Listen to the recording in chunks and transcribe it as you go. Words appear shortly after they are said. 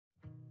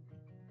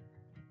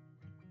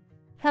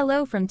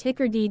Hello from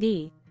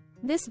TickerDD.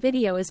 This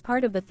video is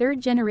part of the third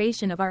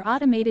generation of our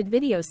automated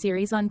video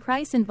series on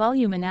price and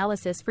volume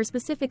analysis for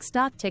specific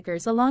stock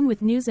tickers along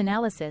with news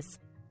analysis.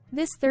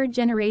 This third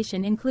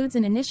generation includes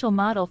an initial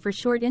model for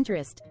short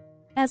interest.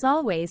 As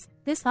always,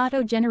 this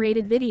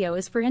auto-generated video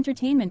is for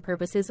entertainment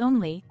purposes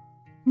only.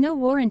 No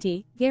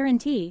warranty,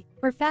 guarantee,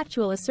 or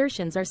factual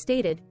assertions are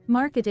stated,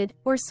 marketed,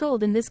 or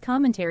sold in this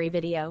commentary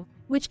video,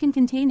 which can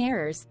contain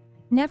errors.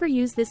 Never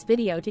use this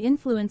video to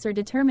influence or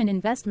determine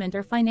investment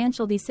or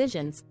financial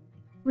decisions.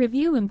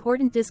 Review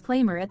important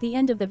disclaimer at the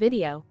end of the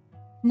video.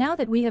 Now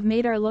that we have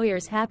made our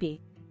lawyers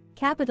happy,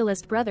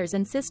 capitalist brothers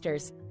and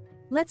sisters,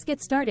 let's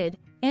get started.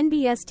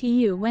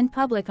 NBSTU went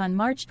public on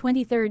March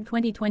 23,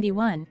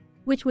 2021,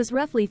 which was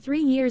roughly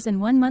 3 years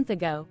and 1 month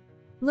ago.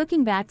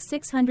 Looking back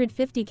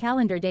 650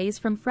 calendar days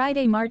from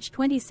Friday, March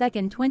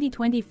 22,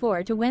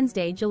 2024 to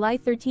Wednesday, July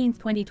 13,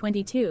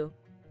 2022.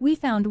 We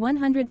found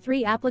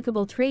 103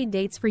 applicable trade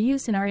dates for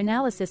use in our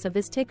analysis of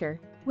this ticker,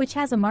 which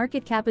has a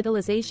market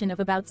capitalization of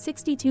about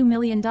 $62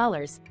 million.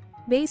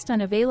 Based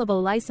on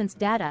available licensed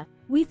data,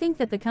 we think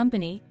that the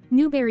company,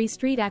 Newberry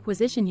Street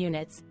Acquisition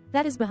Units,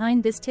 that is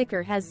behind this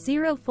ticker has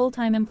 0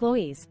 full-time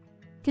employees.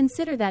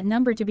 Consider that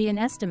number to be an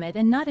estimate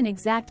and not an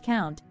exact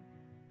count.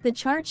 The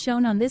chart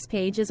shown on this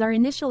page is our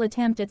initial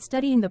attempt at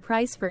studying the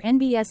price for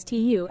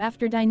NBSTU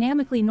after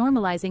dynamically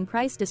normalizing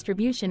price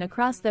distribution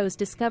across those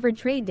discovered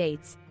trade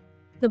dates.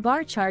 The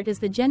bar chart is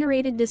the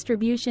generated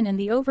distribution and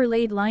the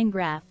overlaid line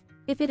graph,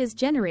 if it is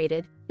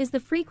generated, is the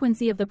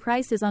frequency of the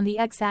prices on the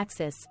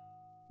x-axis.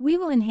 We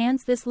will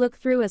enhance this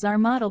look-through as our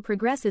model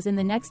progresses in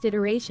the next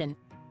iteration.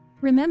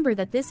 Remember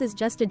that this is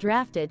just a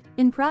drafted,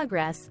 in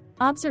progress,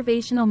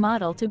 observational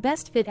model to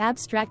best fit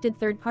abstracted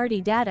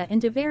third-party data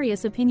into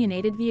various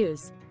opinionated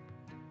views.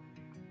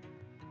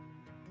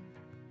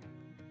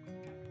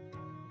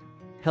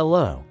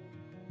 Hello.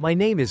 My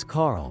name is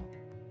Carl.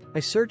 I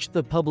searched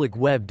the public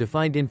web to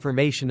find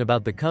information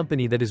about the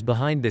company that is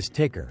behind this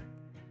ticker.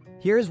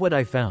 Here's what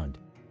I found.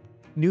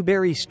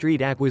 Newberry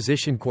Street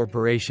Acquisition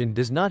Corporation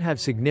does not have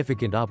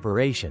significant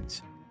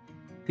operations.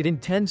 It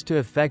intends to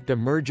effect a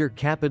merger,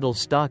 capital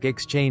stock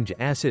exchange,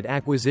 asset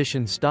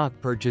acquisition, stock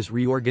purchase,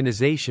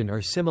 reorganization,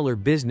 or similar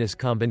business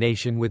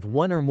combination with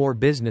one or more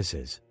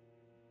businesses.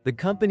 The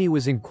company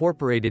was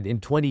incorporated in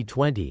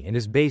 2020 and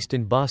is based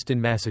in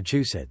Boston,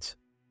 Massachusetts.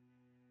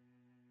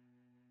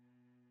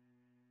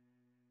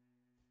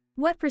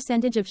 What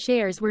percentage of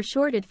shares were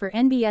shorted for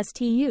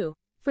NBSTU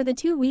for the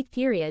 2-week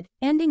period,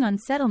 ending on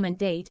settlement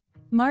date,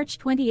 March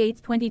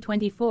 28,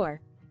 2024?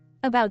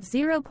 About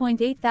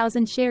 0.8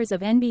 thousand shares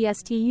of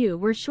NBSTU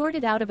were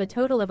shorted out of a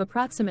total of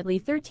approximately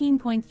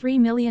 13.3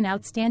 million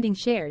outstanding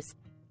shares.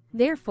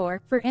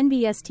 Therefore, for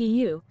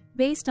NBSTU,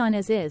 based on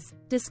as is,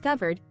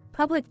 discovered,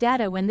 public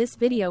data when this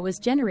video was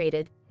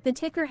generated, the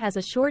ticker has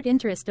a short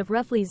interest of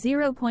roughly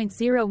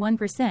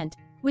 0.01%,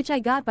 which I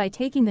got by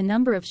taking the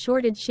number of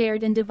shorted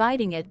shared and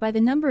dividing it by the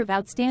number of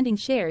outstanding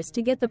shares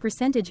to get the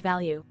percentage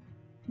value.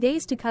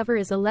 Days to cover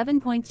is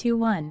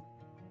 11.21.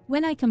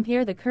 When I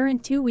compare the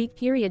current 2-week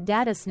period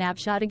data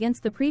snapshot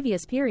against the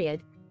previous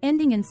period,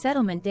 ending in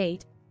settlement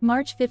date,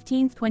 March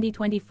 15,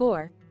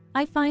 2024,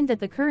 I find that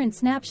the current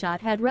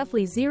snapshot had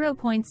roughly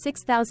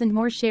 0.6 thousand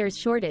more shares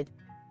shorted.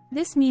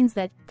 This means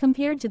that,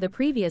 compared to the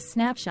previous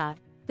snapshot,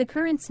 the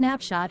current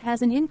snapshot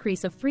has an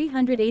increase of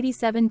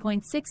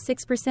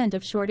 387.66%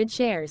 of shorted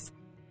shares.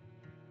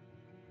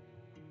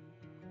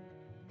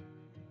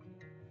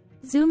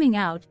 Zooming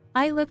out,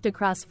 I looked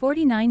across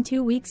 49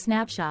 2-week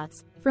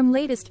snapshots, from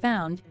latest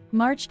found,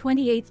 March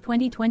 28,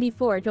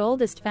 2024 to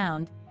oldest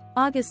found,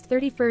 August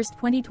 31,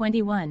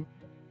 2021.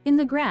 In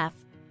the graph,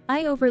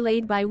 I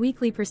overlaid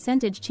bi-weekly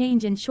percentage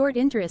change in short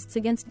interests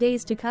against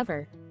days to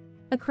cover.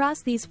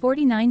 Across these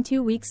 49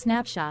 2-week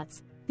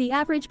snapshots, the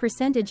average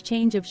percentage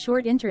change of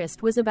short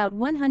interest was about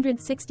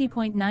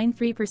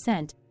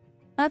 160.93%.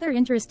 Other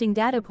interesting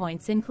data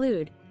points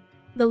include: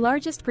 the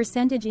largest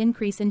percentage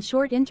increase in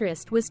short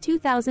interest was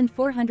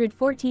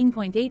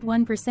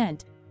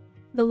 2,414.81%.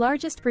 The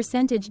largest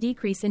percentage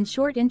decrease in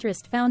short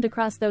interest found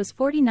across those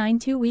 49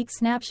 2-week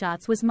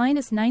snapshots was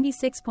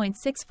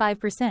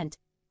 -96.65%.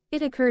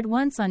 It occurred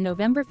once on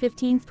November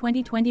 15,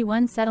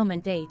 2021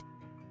 settlement date.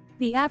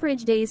 The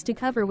average days to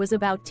cover was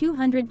about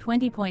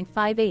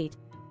 220.58.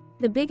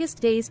 The biggest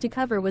days to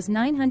cover was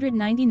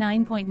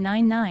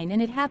 999.99,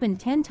 and it happened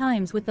 10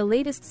 times, with the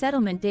latest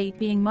settlement date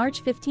being March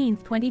 15,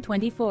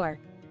 2024.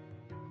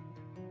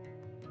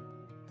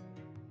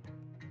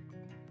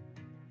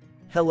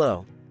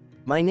 Hello.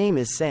 My name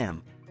is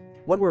Sam.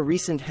 What were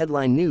recent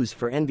headline news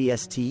for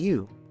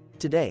NBSTU?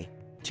 Today,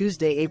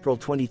 Tuesday, April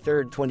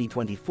 23,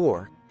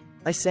 2024,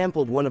 I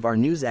sampled one of our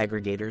news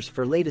aggregators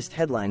for latest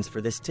headlines for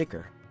this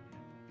ticker.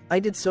 I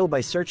did so by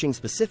searching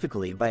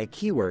specifically by a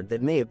keyword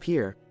that may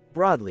appear,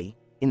 broadly,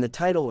 in the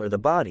title or the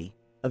body,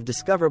 of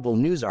discoverable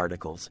news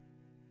articles.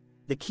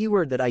 The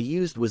keyword that I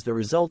used was the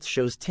results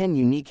shows 10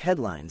 unique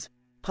headlines,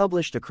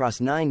 published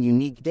across 9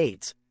 unique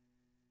dates.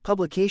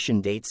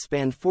 Publication dates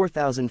spanned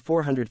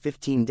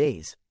 4,415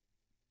 days.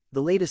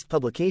 The latest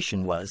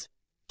publication was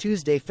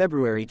Tuesday,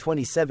 February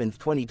 27,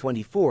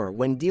 2024,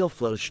 when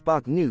Dealflow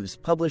Spock News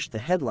published the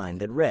headline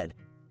that read,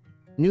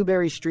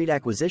 Newberry Street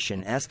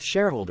Acquisition asks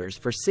shareholders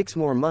for 6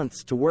 more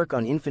months to work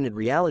on Infinite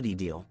Reality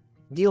Deal.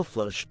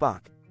 Dealflow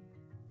Spock.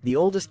 The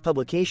oldest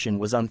publication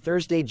was on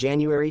Thursday,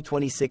 January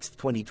 26,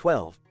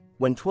 2012,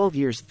 when 12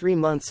 years 3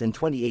 months and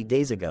 28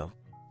 days ago,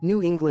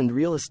 New England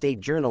Real Estate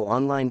Journal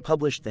Online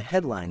published the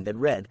headline that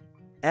read,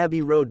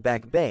 Abbey Road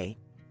Back Bay,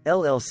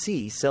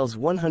 LLC sells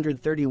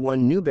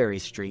 131 Newberry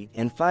Street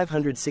and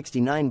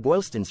 569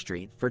 Boylston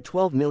Street for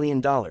 $12 million.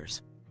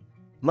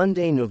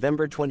 Monday,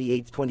 November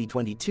 28,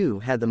 2022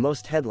 had the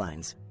most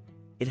headlines.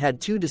 It had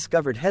 2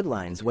 discovered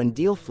headlines when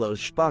Dealflow's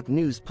Spock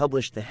News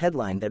published the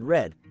headline that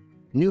read,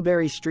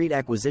 Newberry Street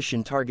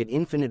Acquisition Target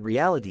Infinite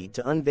Reality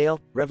to Unveil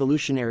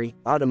Revolutionary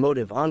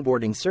Automotive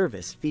Onboarding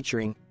Service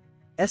featuring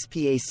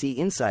SPAC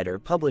Insider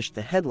published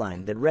the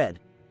headline that read,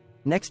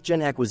 Next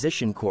Gen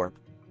Acquisition Corp.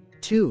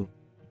 2.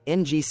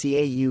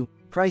 NGCAU,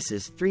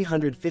 prices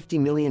 $350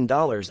 million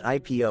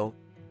IPO,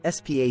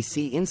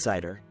 SPAC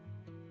Insider.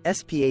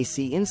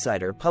 SPAC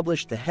Insider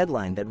published the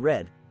headline that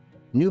read,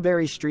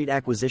 Newberry Street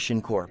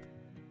Acquisition Corp.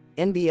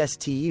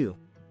 NBSTU,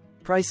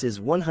 prices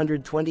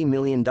 $120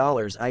 million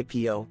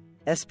IPO,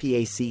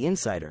 SPAC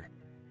Insider.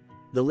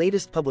 The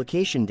latest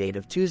publication date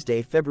of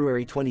Tuesday,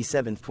 February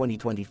 27,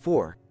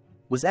 2024,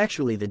 was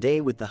actually the day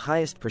with the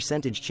highest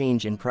percentage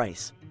change in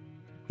price.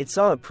 It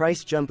saw a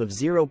price jump of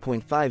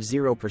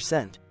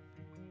 0.50%.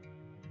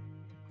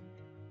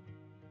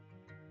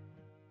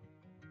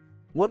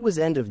 What was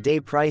end-of-day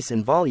price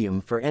and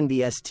volume for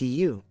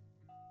NBSTU?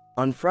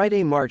 On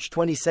Friday, March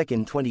 22,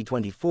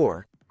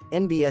 2024,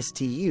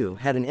 NBSTU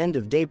had an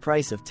end-of-day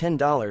price of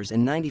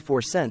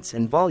 $10.94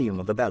 and volume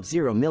of about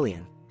 0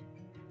 million.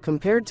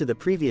 Compared to the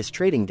previous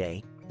trading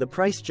day, the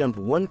price jumped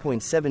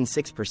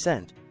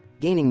 1.76%,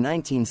 gaining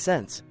 19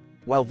 cents,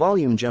 while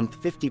volume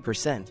jumped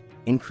 50%,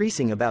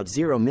 increasing about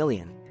 0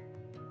 million.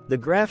 The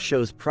graph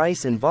shows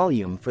price and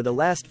volume for the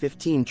last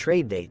 15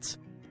 trade dates.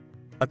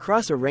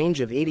 Across a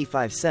range of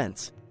 85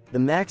 cents, the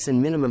max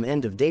and minimum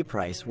end-of-day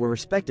price were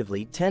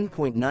respectively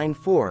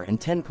 10.94 and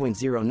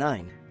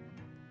 10.09.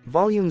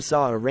 Volume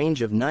saw a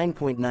range of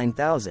 9.9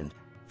 thousand,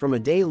 from a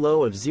day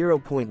low of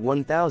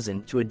 0.1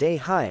 thousand to a day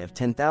high of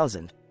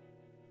 10,000.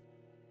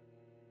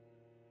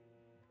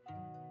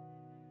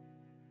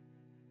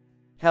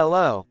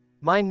 Hello,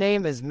 my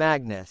name is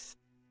Magnus.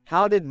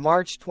 How did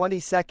March 22,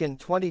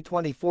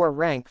 2024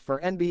 rank for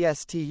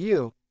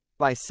NBSTU?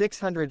 By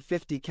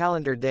 650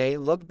 calendar day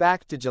look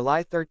back to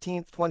July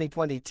 13,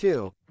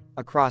 2022,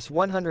 across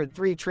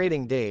 103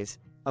 trading days,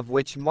 of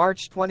which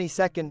March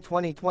 22,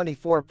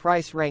 2024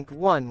 price ranked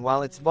 1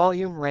 while its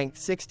volume ranked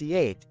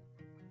 68.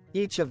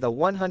 Each of the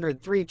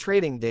 103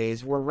 trading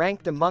days were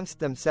ranked amongst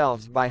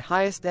themselves by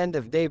highest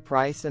end-of-day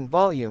price and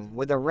volume,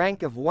 with a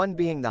rank of 1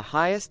 being the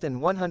highest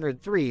and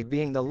 103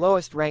 being the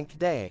lowest ranked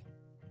day.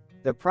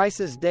 The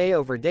price's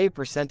day-over-day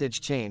percentage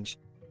change,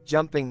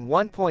 jumping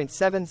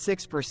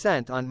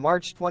 1.76% on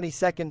March 22,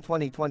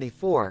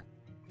 2024,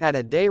 had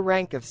a day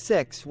rank of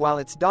 6 while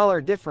its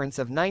dollar difference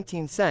of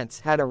 19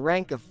 cents had a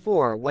rank of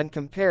 4 when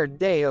compared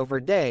day over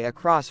day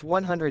across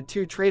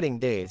 102 trading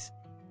days.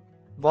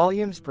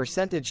 Volume's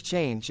percentage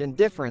change and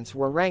difference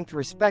were ranked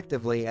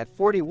respectively at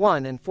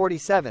 41 and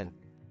 47.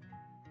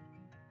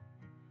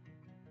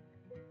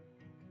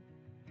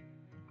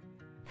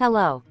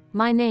 Hello,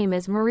 my name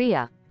is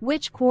Maria.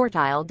 Which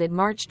quartile did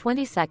March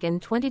 22,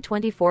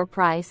 2024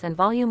 price and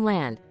volume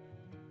land?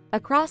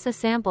 Across a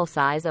sample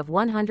size of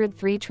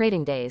 103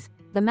 trading days,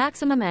 the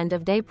maximum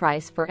end-of-day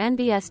price for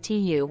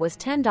NBSTU was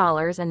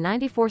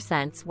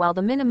 $10.94 while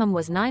the minimum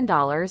was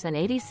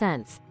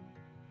 $9.80.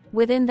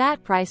 Within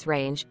that price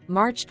range,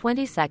 March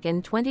 22,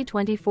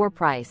 2024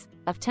 price,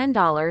 of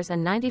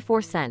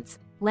 $10.94,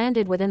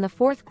 landed within the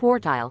 4th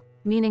quartile,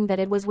 meaning that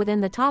it was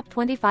within the top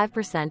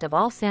 25% of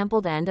all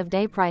sampled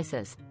end-of-day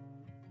prices.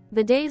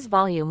 The day's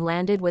volume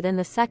landed within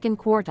the 2nd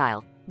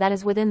quartile, that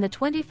is within the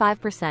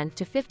 25%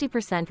 to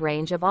 50%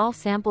 range of all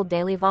sampled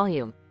daily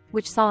volume,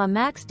 which saw a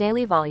max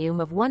daily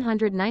volume of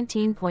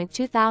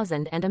 119.2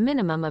 thousand and a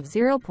minimum of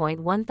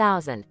 0.1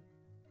 thousand.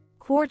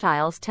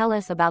 Quartiles tell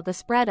us about the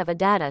spread of a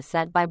data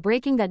set by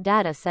breaking that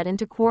data set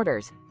into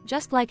quarters,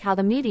 just like how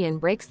the median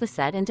breaks the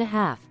set into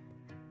half.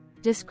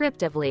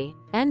 Descriptively,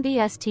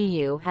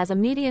 NBSTU has a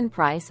median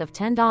price of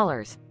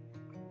 $10.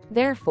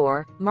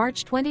 Therefore,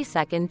 March 22,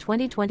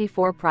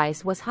 2024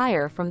 price was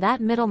higher from that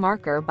middle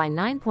marker by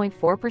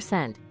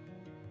 9.4%.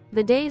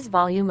 The day's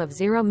volume of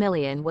 0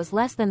 million was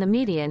less than the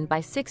median by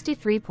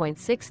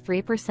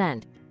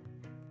 63.63%.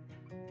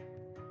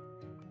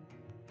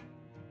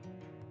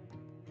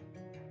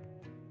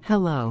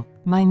 Hello,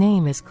 my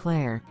name is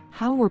Claire.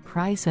 How were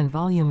price and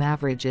volume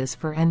averages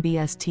for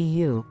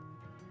NBSTU?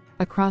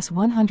 Across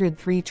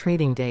 103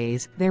 trading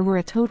days, there were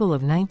a total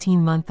of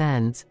 19 month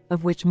ends,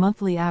 of which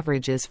monthly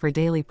averages for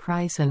daily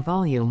price and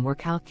volume were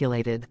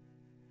calculated.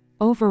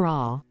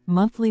 Overall,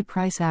 monthly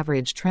price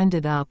average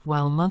trended up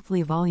while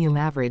monthly volume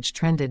average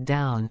trended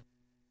down.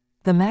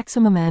 The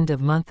maximum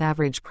end-of-month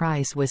average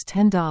price was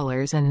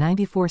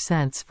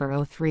 $10.94 for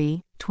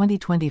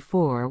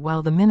 03-2024,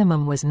 while the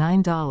minimum was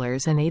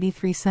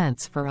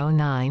 $9.83 for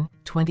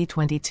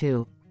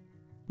 09-2022.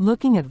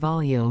 Looking at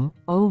volume,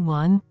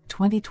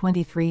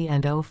 01-2023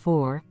 and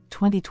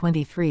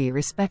 04-2023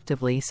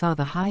 respectively saw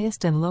the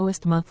highest and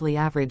lowest monthly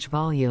average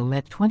volume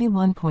at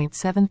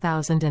 21.7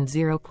 thousand and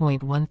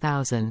 0.1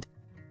 thousand.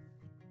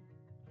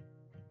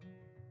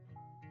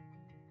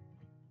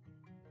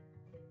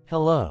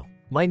 Hello,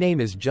 my name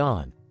is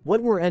John.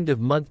 What were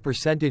end-of-month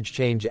percentage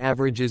change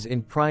averages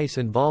in price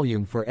and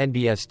volume for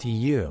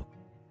NBSTU?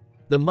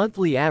 The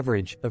monthly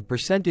average of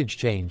percentage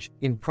change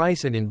in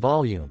price and in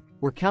volume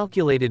were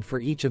calculated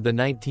for each of the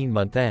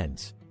 19-month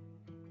ends.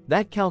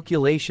 That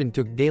calculation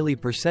took daily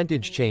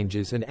percentage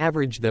changes and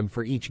averaged them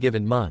for each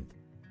given month.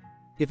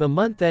 If a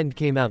month end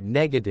came out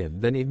negative,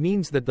 then it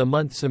means that the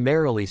month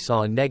summarily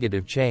saw a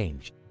negative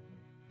change.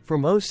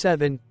 From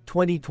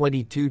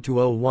 07-2022 to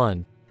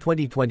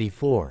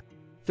 01-2024,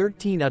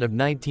 13 out of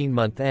 19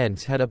 month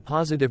ends had a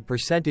positive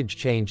percentage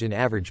change in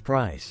average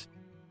price.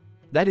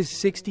 That is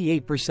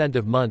 68%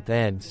 of month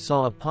ends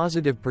saw a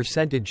positive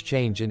percentage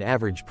change in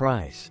average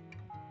price.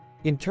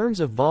 In terms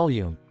of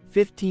volume,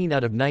 15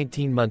 out of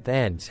 19 month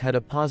ends had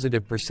a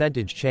positive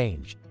percentage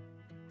change.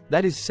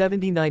 That is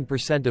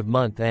 79% of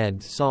month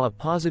ends saw a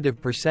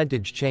positive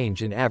percentage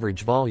change in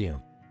average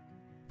volume.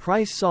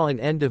 Price saw an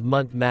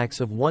end-of-month max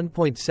of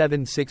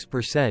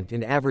 1.76%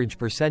 in average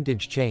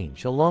percentage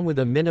change, along with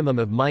a minimum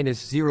of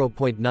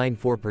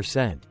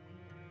 -0.94%.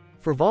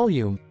 For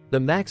volume, the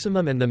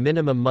maximum and the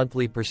minimum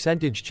monthly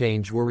percentage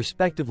change were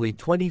respectively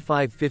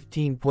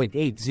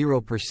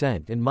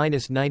 15.80% and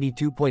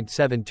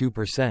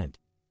 -92.72%.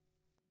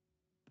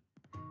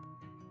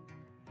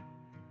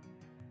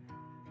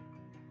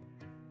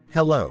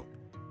 Hello.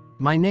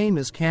 My name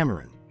is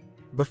Cameron.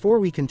 Before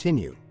we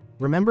continue,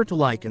 remember to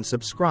like and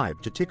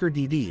subscribe to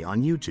TickerDD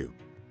on YouTube.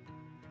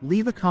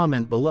 Leave a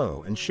comment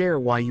below and share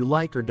why you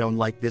like or don't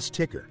like this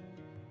ticker.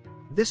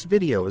 This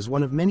video is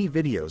one of many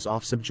videos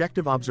off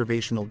subjective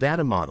observational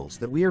data models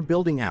that we are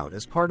building out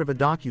as part of a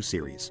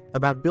docu-series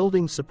about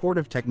building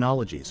supportive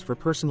technologies for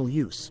personal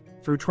use,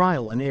 through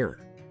trial and error.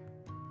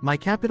 My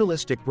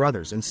capitalistic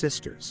brothers and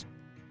sisters,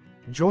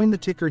 join the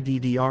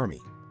TickerDD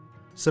army.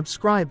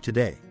 Subscribe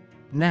today.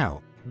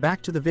 Now,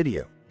 back to the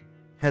video.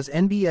 Has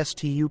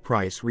NBSTU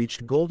price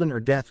reached golden or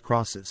death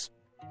crosses?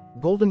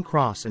 Golden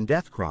cross and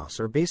death cross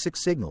are basic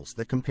signals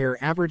that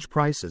compare average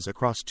prices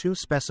across two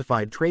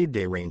specified trade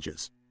day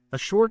ranges, a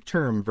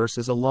short-term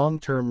versus a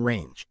long-term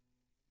range.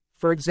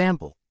 For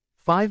example,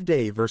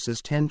 5-day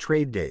versus 10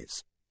 trade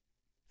days.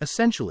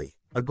 Essentially,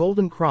 a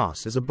golden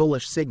cross is a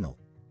bullish signal.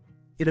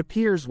 It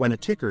appears when a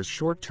ticker's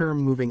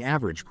short-term moving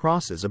average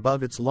crosses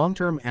above its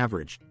long-term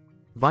average.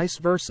 Vice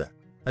versa,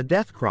 a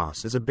death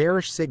cross is a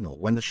bearish signal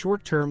when the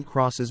short-term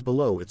crosses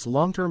below its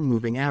long-term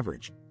moving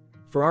average.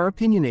 For our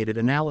opinionated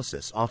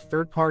analysis off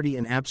third-party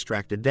and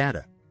abstracted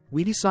data,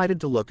 we decided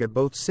to look at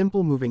both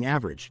simple moving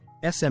average,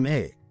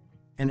 SMA,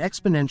 and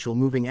exponential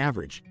moving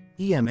average,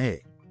 EMA.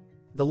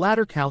 The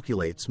latter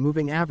calculates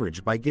moving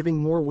average by giving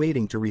more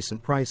weighting to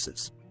recent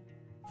prices.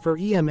 For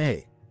EMA,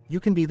 you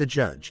can be the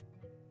judge.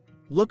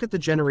 Look at the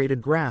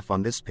generated graph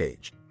on this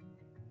page.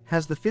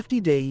 Has the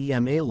 50-day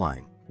EMA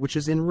line, which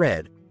is in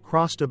red,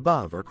 crossed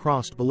above or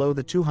crossed below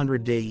the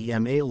 200-day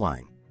EMA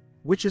line,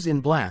 which is in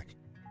black?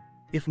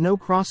 If no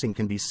crossing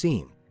can be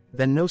seen,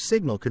 then no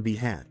signal could be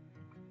had.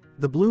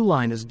 The blue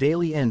line is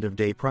daily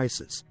end-of-day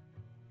prices.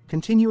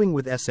 Continuing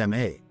with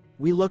SMA,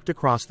 we looked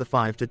across the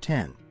 5 to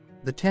 10,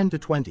 the 10 to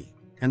 20,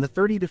 and the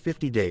 30 to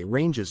 50-day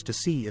ranges to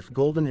see if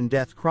golden and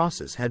death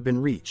crosses had been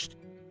reached.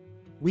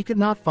 We could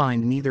not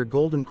find neither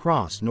golden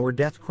cross nor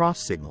death cross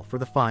signal for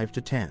the 5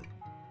 to 10,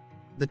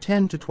 the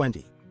 10 to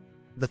 20,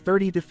 the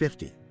 30 to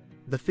 50,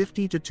 the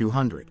 50 to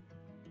 200.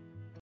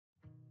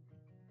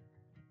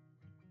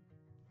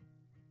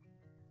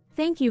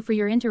 Thank you for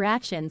your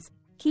interactions.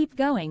 Keep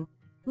going.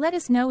 Let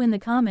us know in the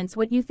comments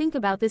what you think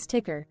about this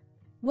ticker.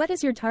 What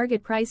is your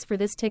target price for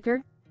this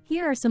ticker?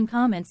 Here are some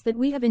comments that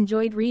we have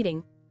enjoyed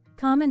reading.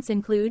 Comments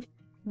include,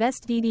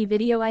 best DD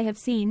video I have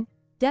seen,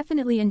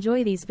 definitely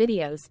enjoy these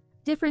videos,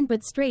 different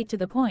but straight to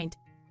the point,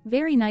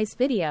 very nice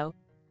video.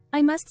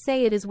 I must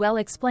say it is well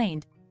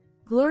explained.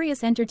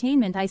 Glorious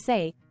entertainment I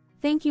say.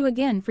 Thank you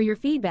again for your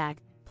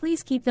feedback,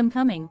 please keep them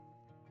coming.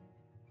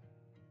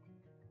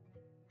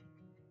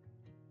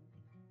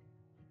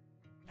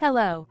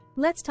 Hello,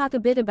 let's talk a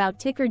bit about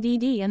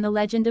TickerDD and the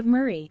Legend of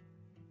Murray.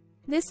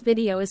 This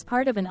video is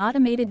part of an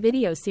automated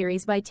video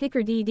series by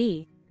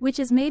TickerDD, which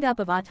is made up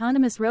of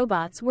autonomous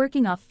robots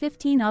working off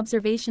 15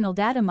 observational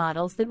data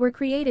models that were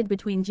created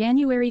between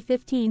January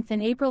 15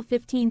 and April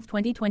 15,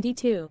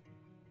 2022.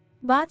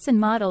 Bots and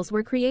models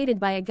were created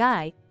by a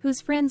guy,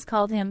 whose friends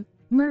called him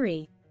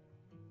Murray.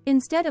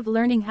 Instead of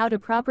learning how to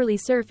properly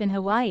surf in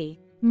Hawaii,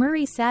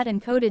 Murray sat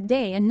and coded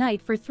day and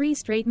night for 3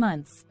 straight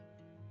months.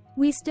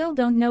 We still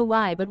don't know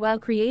why, but while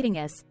creating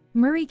us,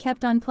 Murray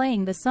kept on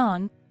playing the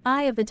song,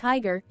 Eye of the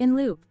Tiger, in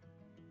loop.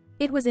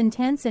 It was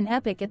intense and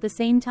epic at the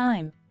same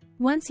time.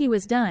 Once he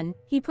was done,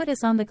 he put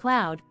us on the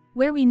cloud,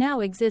 where we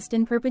now exist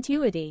in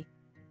perpetuity.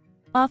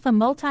 Off a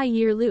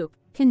multi-year loop,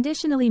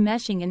 conditionally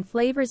meshing in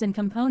flavors and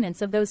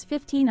components of those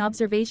 15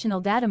 observational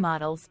data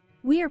models,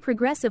 we are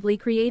progressively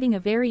creating a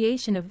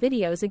variation of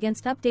videos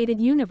against updated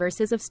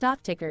universes of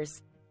stock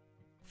tickers.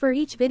 For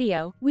each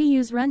video, we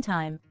use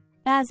runtime,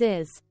 as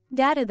is,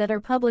 data that are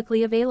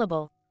publicly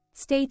available.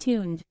 Stay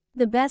tuned.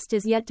 The best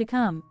is yet to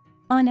come.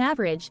 On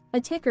average,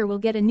 a ticker will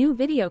get a new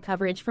video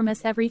coverage from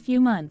us every few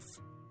months.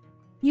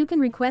 You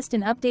can request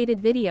an updated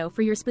video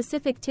for your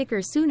specific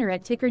ticker sooner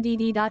at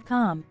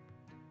TickerDD.com.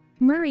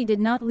 Murray did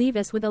not leave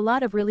us with a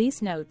lot of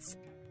release notes.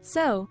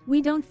 So,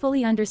 we don't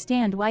fully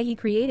understand why he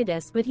created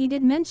us, but he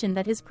did mention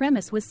that his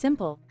premise was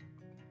simple.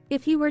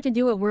 If he were to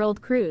do a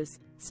world cruise,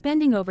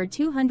 spending over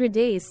 200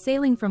 days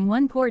sailing from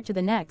one port to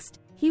the next,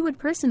 he would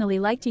personally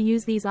like to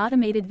use these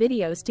automated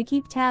videos to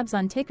keep tabs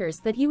on tickers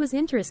that he was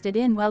interested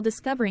in while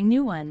discovering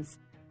new ones.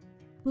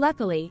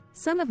 Luckily,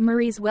 some of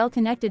Murray's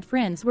well-connected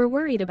friends were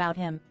worried about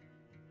him.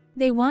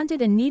 They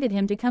wanted and needed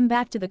him to come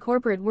back to the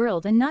corporate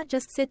world and not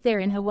just sit there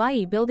in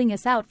Hawaii building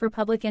us out for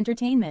public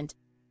entertainment.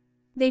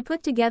 They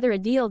put together a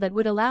deal that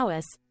would allow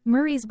us,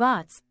 Murray's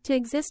bots, to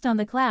exist on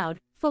the cloud,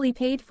 fully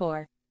paid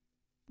for.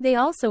 They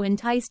also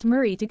enticed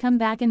Murray to come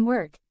back and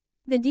work.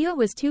 The deal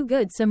was too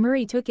good, so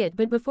Murray took it,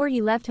 but before he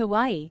left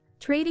Hawaii,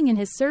 trading in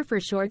his surfer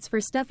shorts for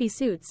stuffy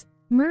suits,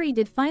 Murray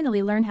did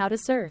finally learn how to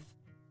surf.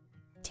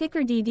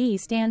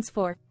 TickerDD stands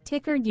for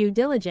Ticker Due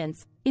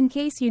Diligence, in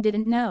case you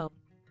didn't know.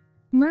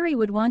 Murray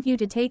would want you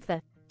to take the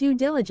due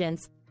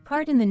diligence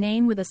part in the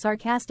name with a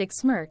sarcastic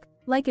smirk,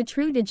 like a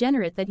true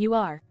degenerate that you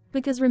are,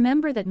 because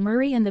remember that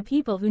Murray and the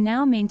people who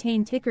now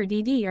maintain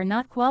TickerDD are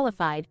not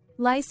qualified,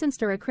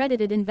 licensed or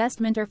accredited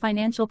investment or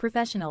financial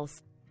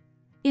professionals.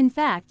 In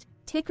fact,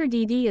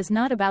 TickerDD is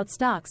not about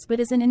stocks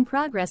but is an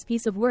in-progress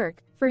piece of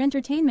work, for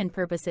entertainment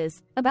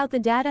purposes, about the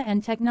data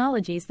and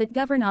technologies that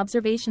govern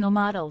observational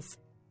models.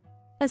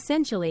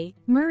 Essentially,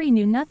 Murray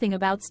knew nothing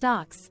about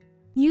stocks.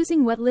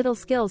 Using what little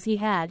skills he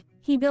had,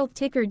 he built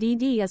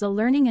TickerDD as a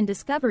learning and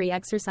discovery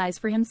exercise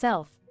for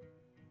himself.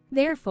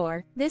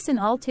 Therefore, this and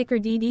all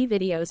TickerDD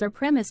videos are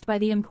premised by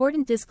the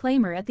important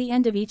disclaimer at the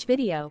end of each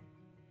video.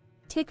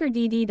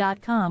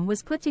 TickerDD.com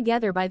was put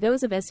together by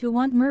those of us who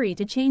want Murray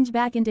to change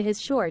back into his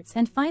shorts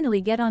and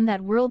finally get on that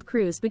world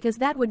cruise, because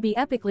that would be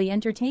epically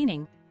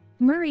entertaining.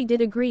 Murray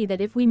did agree that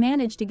if we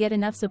managed to get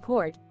enough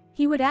support,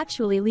 he would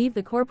actually leave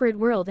the corporate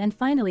world and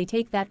finally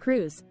take that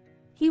cruise.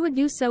 He would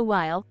do so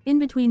while, in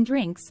between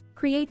drinks,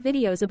 create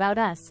videos about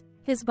us,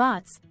 his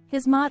bots,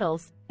 his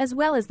models, as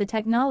well as the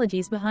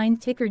technologies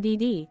behind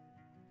TickerDD.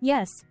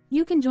 Yes,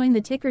 you can join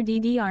the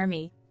TickerDD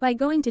army by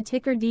going to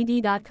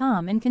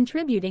TickerDD.com and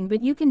contributing,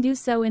 but you can do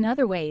so in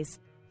other ways.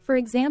 For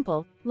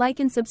example, like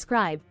and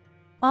subscribe.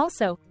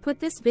 Also, put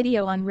this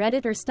video on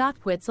Reddit or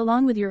StockTwits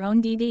along with your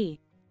own DD.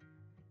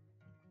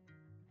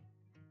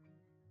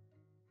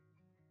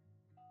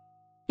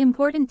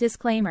 Important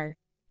disclaimer.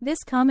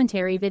 This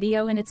commentary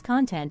video and its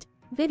content,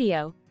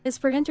 video, is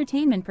for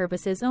entertainment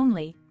purposes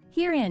only.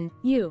 Herein,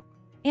 you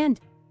and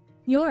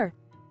your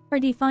are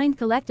defined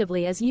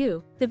collectively as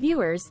you, the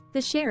viewers,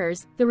 the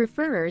sharers, the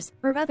referrers,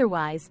 or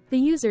otherwise, the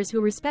users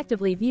who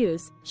respectively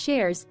views,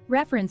 shares,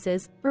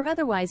 references, or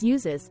otherwise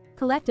uses,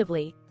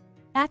 collectively,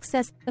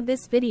 access of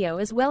this video,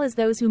 as well as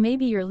those who may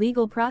be your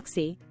legal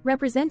proxy,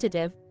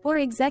 representative, or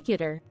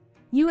executor.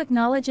 You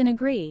acknowledge and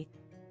agree.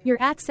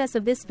 Your access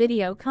of this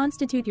video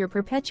constitute your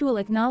perpetual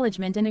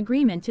acknowledgement and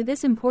agreement to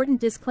this important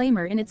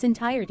disclaimer in its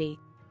entirety.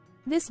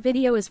 This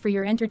video is for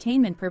your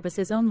entertainment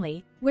purposes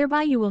only,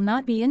 whereby you will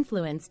not be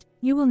influenced,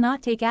 you will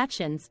not take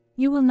actions,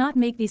 you will not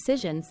make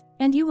decisions,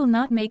 and you will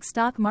not make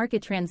stock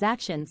market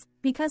transactions,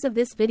 because of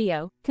this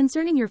video,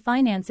 concerning your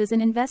finances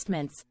and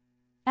investments.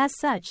 As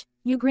such,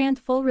 you grant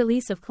full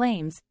release of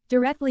claims,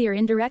 directly or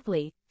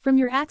indirectly, from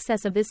your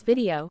access of this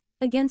video,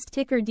 against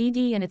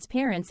TickerDD and its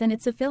parents and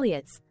its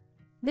affiliates.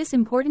 This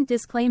important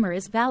disclaimer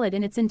is valid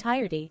in its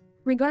entirety,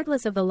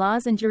 regardless of the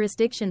laws and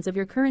jurisdictions of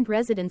your current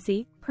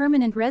residency,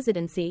 permanent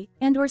residency,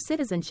 and/or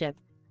citizenship.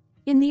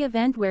 In the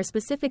event where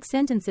specific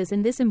sentences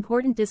in this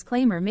important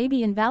disclaimer may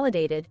be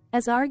invalidated,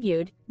 as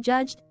argued,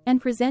 judged,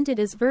 and presented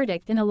as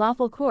verdict in a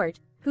lawful court,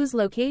 whose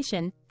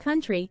location,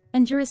 country,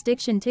 and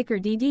jurisdiction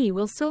TickerDD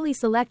will solely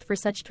select for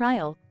such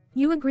trial,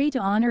 you agree to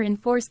honor and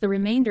enforce the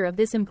remainder of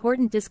this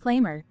important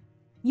disclaimer.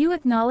 You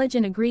acknowledge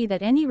and agree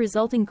that any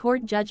resulting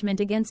court judgment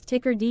against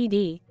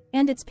TickerDD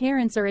and its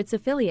parents or its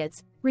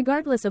affiliates,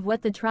 regardless of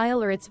what the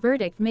trial or its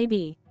verdict may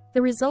be,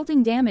 the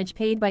resulting damage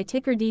paid by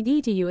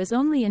TickerDD to you is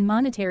only in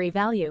monetary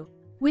value,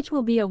 which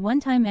will be a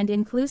one-time and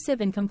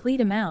inclusive and complete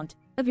amount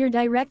of your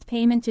direct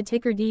payment to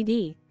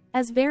TickerDD,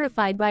 as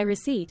verified by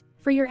receipt,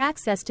 for your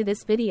access to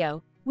this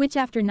video, which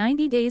after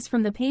 90 days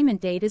from the payment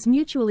date is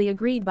mutually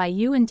agreed by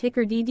you and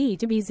TickerDD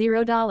to be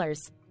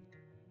 $0.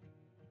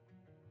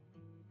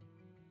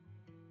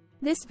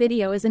 This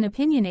video is an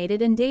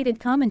opinionated and dated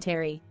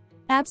commentary.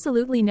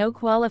 Absolutely no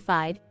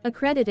qualified,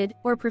 accredited,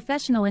 or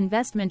professional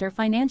investment or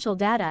financial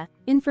data,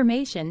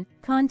 information,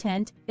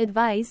 content,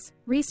 advice,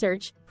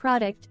 research,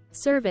 product,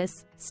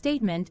 service,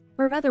 statement,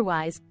 or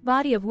otherwise,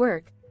 body of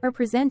work, are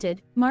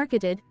presented,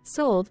 marketed,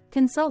 sold,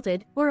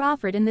 consulted, or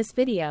offered in this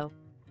video.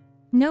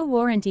 No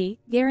warranty,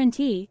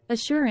 guarantee,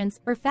 assurance,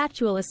 or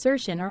factual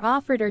assertion are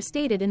offered or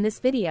stated in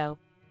this video.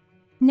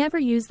 Never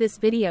use this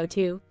video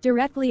to,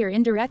 directly or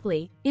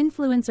indirectly,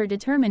 influence or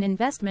determine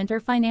investment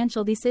or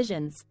financial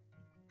decisions.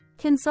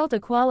 Consult a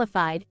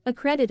qualified,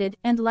 accredited,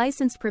 and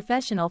licensed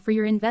professional for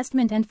your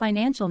investment and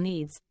financial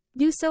needs.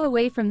 Do so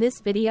away from this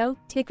video,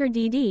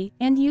 TickerDD,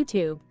 and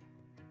YouTube.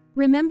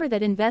 Remember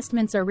that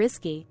investments are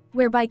risky,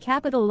 whereby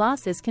capital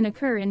losses can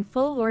occur in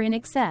full or in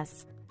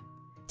excess.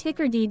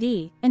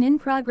 TickerDD, an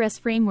in-progress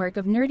framework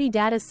of nerdy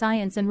data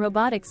science and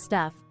robotics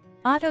stuff,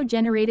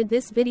 auto-generated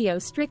this video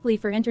strictly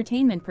for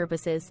entertainment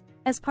purposes,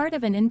 as part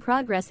of an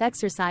in-progress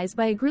exercise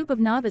by a group of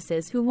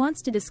novices who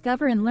wants to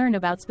discover and learn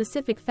about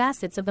specific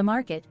facets of the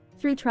market,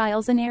 through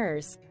trials and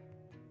errors.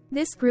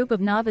 This group of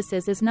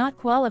novices is not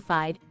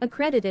qualified,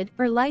 accredited,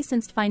 or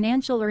licensed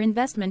financial or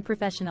investment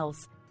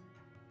professionals.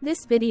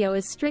 This video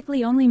is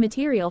strictly only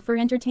material for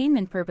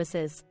entertainment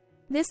purposes.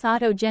 This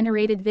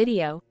auto-generated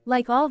video,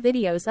 like all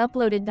videos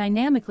uploaded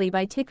dynamically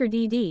by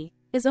TickerDD,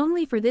 is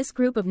only for this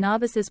group of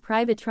novices'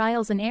 private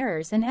trials and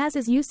errors and as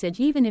is usage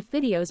even if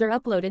videos are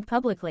uploaded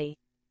publicly.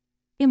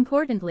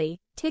 Importantly,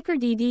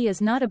 TickerDD is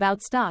not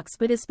about stocks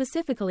but is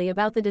specifically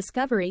about the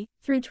discovery,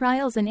 through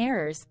trials and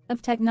errors,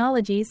 of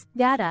technologies,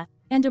 data,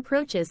 and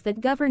approaches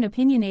that govern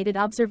opinionated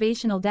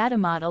observational data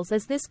models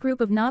as this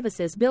group of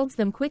novices builds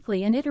them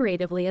quickly and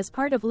iteratively as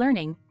part of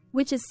learning,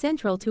 which is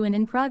central to an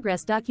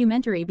in-progress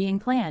documentary being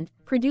planned,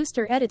 produced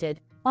or edited,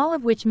 all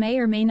of which may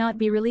or may not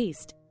be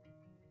released.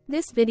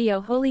 This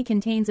video wholly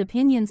contains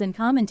opinions and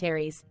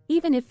commentaries,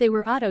 even if they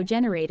were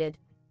auto-generated.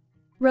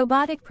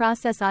 Robotic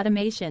process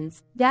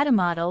automations, data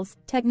models,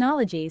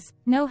 technologies,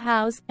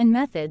 know-hows, and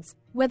methods,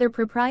 whether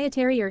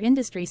proprietary or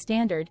industry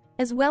standard,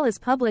 as well as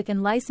public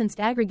and licensed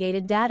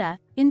aggregated data,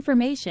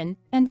 information,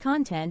 and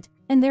content,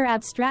 and their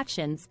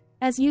abstractions,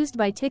 as used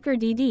by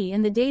TickerDD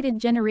in the dated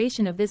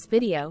generation of this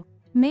video,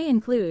 may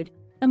include,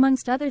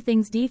 amongst other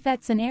things,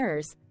 defects and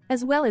errors,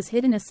 as well as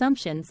hidden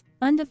assumptions,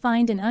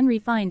 undefined and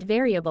unrefined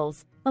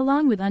variables,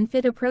 along with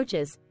unfit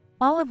approaches,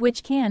 all of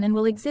which can and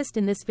will exist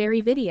in this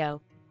very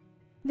video.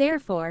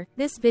 Therefore,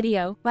 this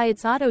video, by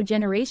its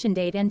auto-generation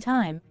date and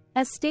time,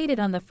 as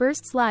stated on the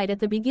first slide at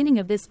the beginning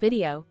of this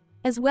video,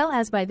 as well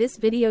as by this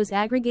video's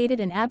aggregated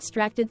and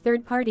abstracted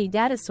third-party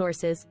data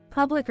sources,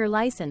 public or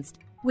licensed,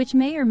 which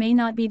may or may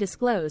not be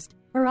disclosed,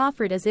 or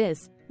offered as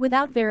is,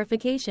 without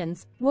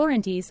verifications,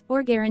 warranties,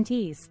 or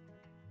guarantees.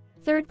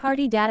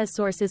 Third-party data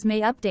sources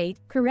may update,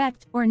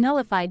 correct, or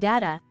nullify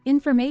data,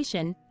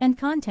 information, and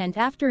content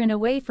after and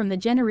away from the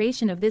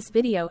generation of this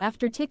video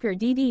after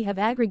TickerDD have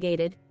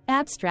aggregated,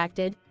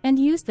 abstracted, and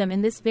used them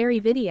in this very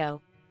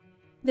video.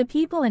 The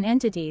people and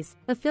entities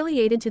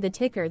affiliated to the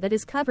ticker that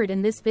is covered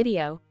in this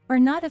video are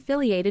not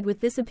affiliated with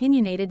this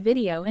opinionated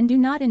video and do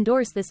not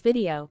endorse this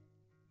video.